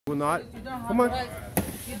Will not. You don't have Come on. a right.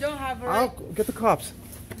 You don't have a right. I'll get the cops.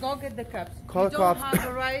 Go get the cops. Call the cops. You don't have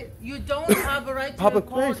a right. You don't have a right to Public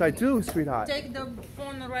record place, I me. do, sweetheart. Take the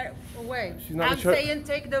phone right away. I'm saying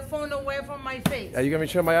take the phone away from my face. Are you gonna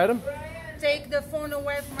return my item? Take the phone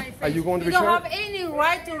away from my face. Are you going to You return? don't have any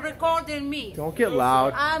right to record me. Don't get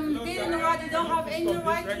loud. I'm being right. You don't have any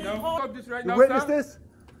right to record. You witnessed this?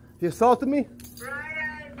 He assaulted me?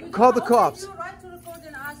 Call the cops. You have right to record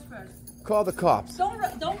and ask first. Call the cops. Don't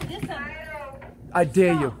listen. I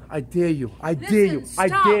dare you. I dare you. I dare you. I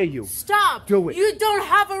dare you. Stop. Do it. You don't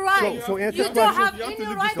have a right. So answer you the don't question. have any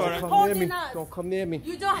right to Don't come near record me. us. Don't come near me.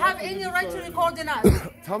 You don't have any right to record us.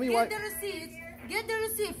 Tell me what. what. Get the receipt. Get the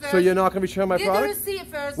receipt first. So you're not going to return my product? Get the receipt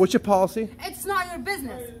first. What's your policy? It's not your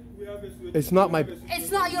business. It's not my...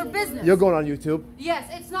 It's not your business. You're going on YouTube. Yes,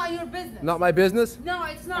 it's not your business. Not my business? No,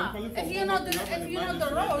 it's not. If you know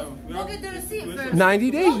the road, go get the receipt first.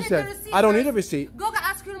 90 days, you said. I don't need a receipt. Go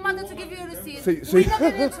ask your mother to give you a receipt. So We're not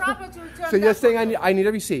going to trouble to return. So you're saying I need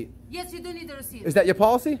a receipt? Yes, you do need a receipt. Is that your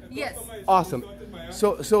policy? Yes. Awesome.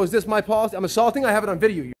 So is this my policy? I'm assaulting. I have it on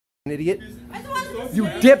video. You idiot. You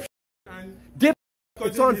dip.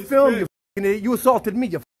 It's on film. You idiot. You assaulted me.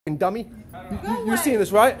 You dummy. You're seeing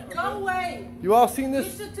this, right? Go away. You all seen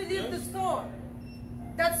this? You should to leave the store.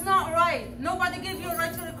 That's not right. Nobody gave you a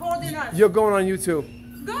right to record in us. You're going on YouTube.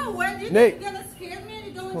 Go away. You're Nate. gonna scare me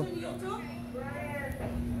and you're going to YouTube.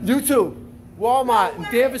 YouTube, Walmart, in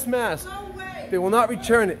Danvers, Mass. Go away. They will not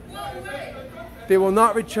return it. Go away. They will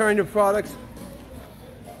not return your products.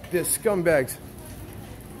 They're scumbags.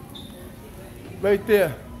 Right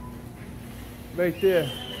there. Right there.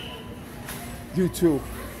 YouTube.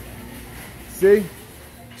 See?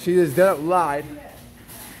 She just dead up lied.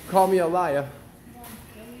 Called me a liar.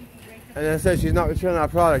 And then said she's not returning our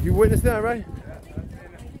product. You witnessed that, right?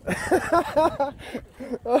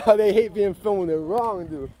 Oh, they hate being filmed. They're wrong,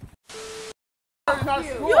 dude. You don't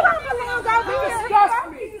belong out here. You disgust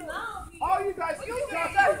me. All you guys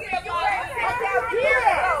disgust me. You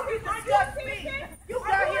disgust me. You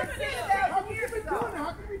got here 6,000 years ago.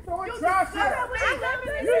 How can we throw trash here?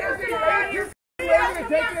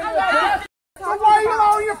 So why are you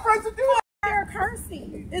allowing your friends to do it? They're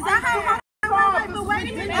cursing. Is that how but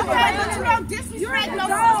wait a minute. Okay, but you don't disrespect no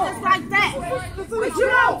sisters like that. But you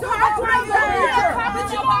don't talk like that.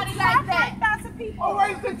 With your body like that. All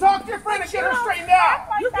right, then talk to your friend and get her straightened out.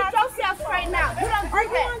 You get yourself straightened out. You don't do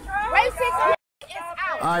that. Racist is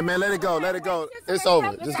out. All right, man, let it go. Let it go. It's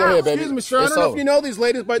over. Just go ahead, baby. Excuse me, sir. I don't know if you know these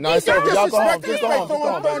ladies, but no, it's over. Y'all go home. Just go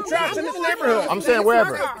home. throwing trash in this neighborhood. I'm saying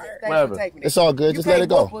wherever. Wherever. It's all good. Just let it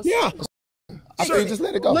go. Yeah. I think just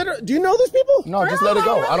let it go. Do you know these people? No, just let it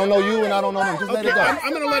go. I don't know you and I don't know them. Just let it go.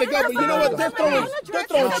 I'm gonna let it go, but you know what? They're throwing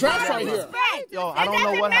trash right here. Yo, I don't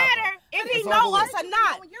know what happened. If he know us or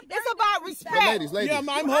not, it's about respect. Ladies. Yeah,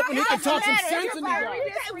 I'm hoping he can talk some sense into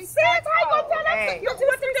you. Sense? How you gonna tell us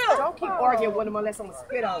what to do? Don't keep arguing with him unless I'm gonna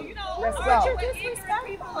spit on you. Let's go. I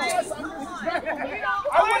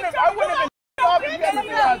wouldn't have been stopped if you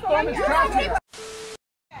hadn't thrown this trash here.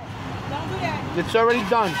 It's already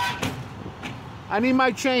done. I need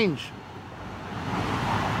my change.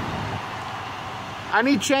 I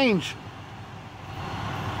need change.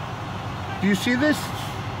 Do you see this?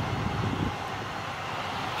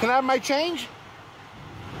 Can I have my change?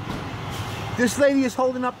 This lady is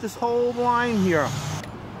holding up this whole line here.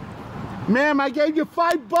 Ma'am, I gave you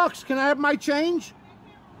 $5. Can I have my change?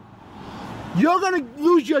 You're gonna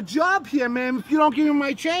lose your job here, ma'am, if you don't give me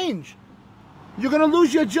my change. You're gonna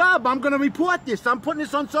lose your job. I'm gonna report this. I'm putting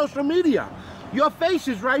this on social media. Your face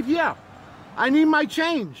is right here. I need my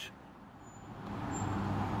change.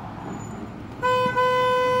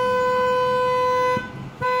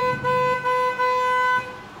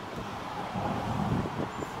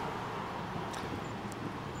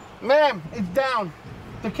 Ma'am, it's down.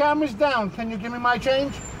 The camera's down. Can you give me my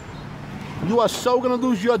change? You are so gonna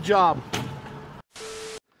lose your job.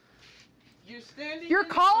 You're standing You're in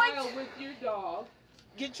the calling? aisle with your dog.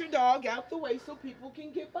 Get your dog out the way so people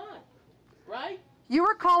can get by. Right? You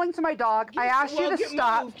were calling to my dog. I asked you to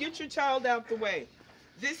stop. Move. Get your child out the way.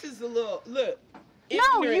 This is a little, look.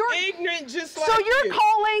 No, you're ignorant just like so you're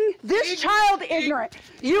calling this child ignorant.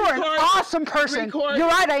 You are an awesome person. You're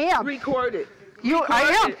right, I am. Record it.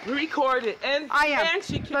 I am. Record it. And I am. And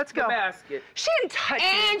she kicked Let's the go. basket. She didn't touch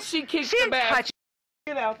And me. she kicked She the didn't basket. touch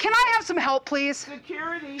Get out. Can I have some help, please?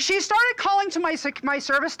 Security. She started calling to my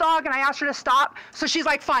service dog, and I asked her to stop. So she's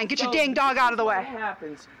like, "Fine, get your dang dog out of the way." What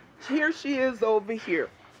happens? Here she is over here.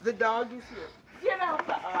 The dog is here. Get out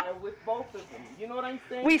the aisle with both of them. You know what I'm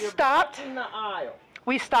saying? We stopped. You're blocking the aisle.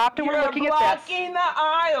 We stopped and we're looking at this. You're blocking the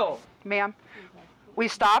aisle. Ma'am, we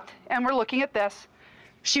stopped and we're looking at this.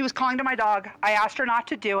 She was calling to my dog. I asked her not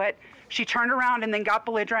to do it. She turned around and then got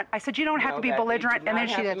belligerent. I said, you don't have to be belligerent, and then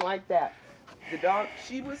she did. Like that. The dog,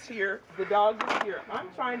 she was here, the dog was here. I'm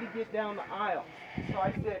trying to get down the aisle. So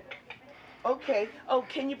I said, okay, oh,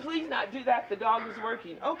 can you please not do that? The dog is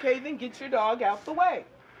working. Okay, then get your dog out the way.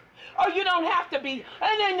 Oh, you don't have to be,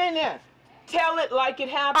 tell it like it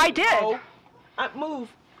happened. I did. Oh, move.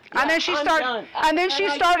 And then she started. And then she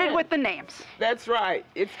started with the names. That's right.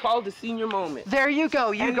 It's called a senior moment. There you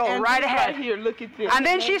go. You go right ahead. Right here, look at this. And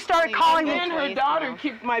then she started calling me. And her daughter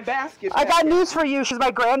kicked my basket. I got news for you. She's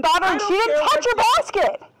my granddaughter, and she didn't touch your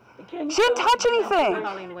basket. She didn't touch anything.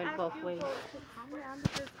 Calling went both ways.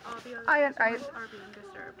 I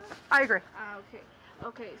agree.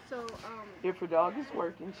 Okay, so if her dog is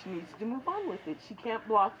working, she needs to move on with it. She can't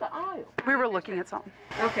block the aisle. We were looking at something.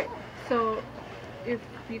 Okay, so if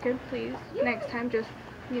you can please next time just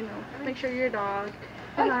make sure your dog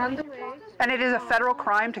is on the way. And it is a federal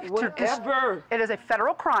crime to whatever. It is a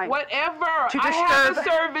federal crime. Whatever. To I have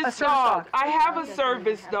disturb a service dog. I have a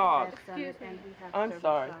service dog. Excuse me. I'm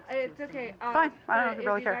sorry. It's okay. Fine. I don't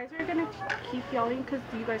really care. If you guys are gonna keep yelling because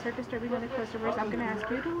you guys are disturbing other customers, I'm gonna ask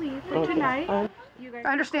you to leave for tonight. You guys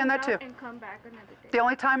I understand that too. And come back another day. The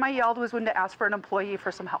only time I yelled was when to ask for an employee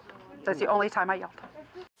for some help. That's the only time I yelled.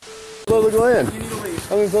 Public land. You need to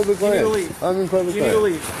leave. I'm in public land. You need to leave. I'm in public land. You need to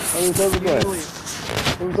leave. I'm in public You need land. to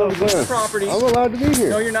leave. I'm in public land. Property. I'm allowed to be here.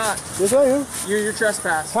 No, you're not. Yes, I am. You're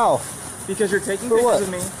trespassed. How? Because you're taking For pictures what? of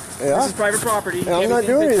me. Yeah. This is private property. You Yeah, I'm can't not be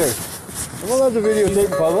doing taking anything. I'm allowed to videotape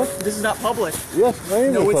in public. This is not public. Yes, I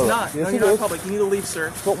am. No, in it's public. not. Yes, No, it you're not is. public. You need to leave,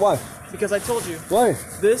 sir. But why? Because I told you. Why?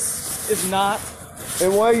 This is not.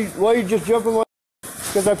 And why you just jumping my?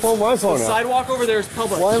 Because I pulled my phone The out. sidewalk over there is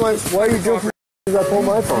public. Why are you jumping? Because I pulled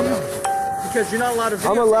my phone out. Because you're not allowed to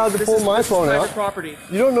videotape. I'm allowed to pull my phone out. This is private property.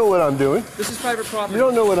 You don't know what I'm doing. This is private property. You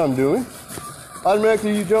don't know what I'm doing.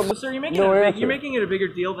 Automatically you jump. So, sir, you're making, you're making it a bigger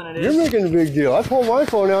deal than it is. You're making a big deal. I pulled my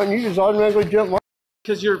phone out and you just automatically jump my.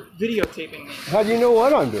 Because you're videotaping me. How do you know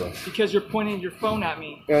what I'm doing? Because you're pointing your phone at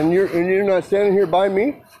me. And you're not standing here by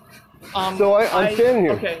me. So I'm standing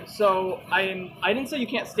here. Okay, so I didn't say you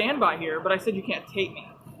can't stand by here, but I said you can't tape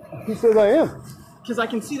me. He says I am. Because I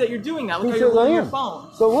can see that you're doing that. Look He how you're says I holding am. your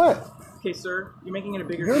phone. So what? Okay, sir, you're making it a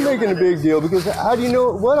bigger You're deal. making a big deal because how do you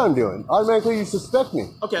know what I'm doing? Automatically you suspect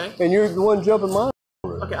me. Okay. And you're the one jumping my.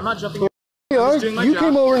 Okay, I'm not jumping. You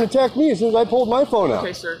came over and attacked me as soon as I pulled my phone out.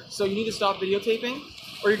 Okay, sir. So you need to stop videotaping,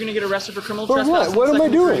 or you're going to get arrested for criminal For trespass. what? What am I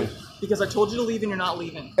doing? Because I told you to leave and you're not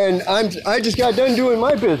leaving. And I just got done doing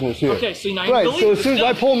my business here. Okay, so now you right. can leave. So as soon as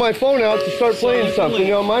I pull my phone out to start playing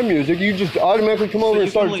something on my music, you just automatically come over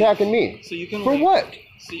and start attacking me. So you can For leave. what?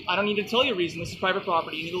 See, I don't need to tell you a reason. This is private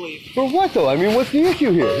property. You need to leave. For what though? I mean, what's the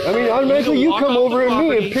issue here? I mean, automatically you come over at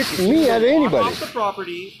me and pick me out of anybody. Walk off the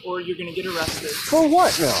property, or you're going to get arrested. For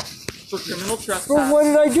what now? For criminal trespass. For what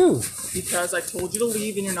did I do? Because I told you to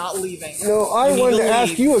leave and you're not leaving. No, I wanted to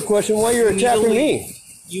ask you a question why you're attacking me.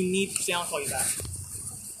 You need to stay. I'll call you back.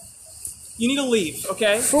 You need to leave,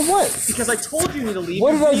 okay? For what? Because I told you you need to leave.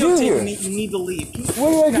 What did I do here? You need to leave.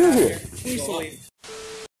 What did I do here? You need to leave.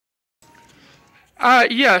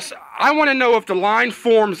 Yes, I want to know if the line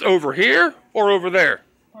forms over here or over there.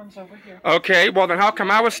 Forms over here. Okay, well then how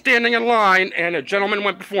come I was standing in line and a gentleman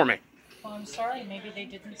went before me? Well, I'm sorry, maybe they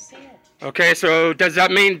didn't see it. Okay, so does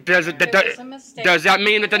that mean does that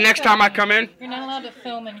mean that the next time I come in? You're not allowed to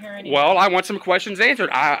film in here anymore. Well, I want some questions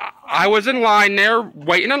answered. I was in line there,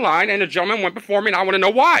 waiting in line, and a gentleman went before me, and I want to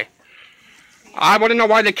know why. I want to know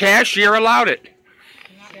why the cashier allowed it.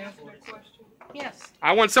 Yes.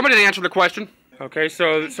 I want somebody to answer the question. Okay,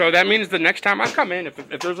 so that means the next time I come in,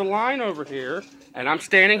 if there's a line over here and I'm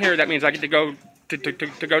standing here, that means I get to go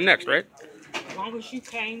to go next, right? As long as you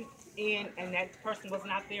came in and that person was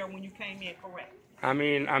not there when you came in, correct? I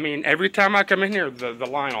mean, every time I come in here, the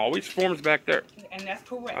line always forms back there. And that's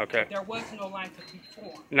correct. Okay. There was no line to be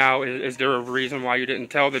formed. Now, is there a reason why you didn't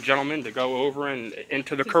tell the gentleman to go over and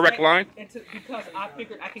into the correct line? Because I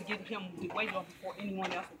figured I could get him way off before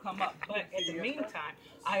anyone else would come up. But in the meantime,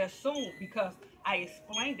 I assumed because I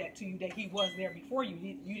explained that to you that he was there before you.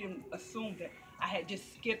 You didn't assume that I had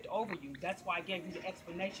just skipped over you. That's why I gave you the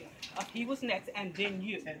explanation of he was next and then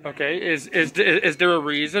you. Okay, is there a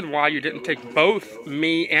reason why you didn't take both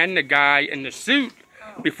me and the guy in the suit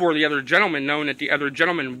before the other gentleman, knowing that the other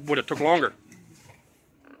gentleman would have took longer?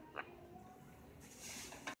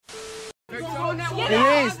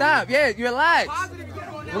 Yeah, stop. Yeah, relax.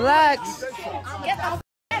 Relax. Get the f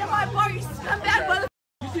out of my bar, you scumbag motherfucker.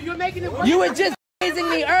 You're making it worse. You were just praising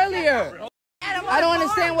me earlier. I don't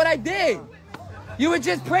understand what I did. You were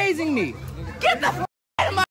just praising me. Get the f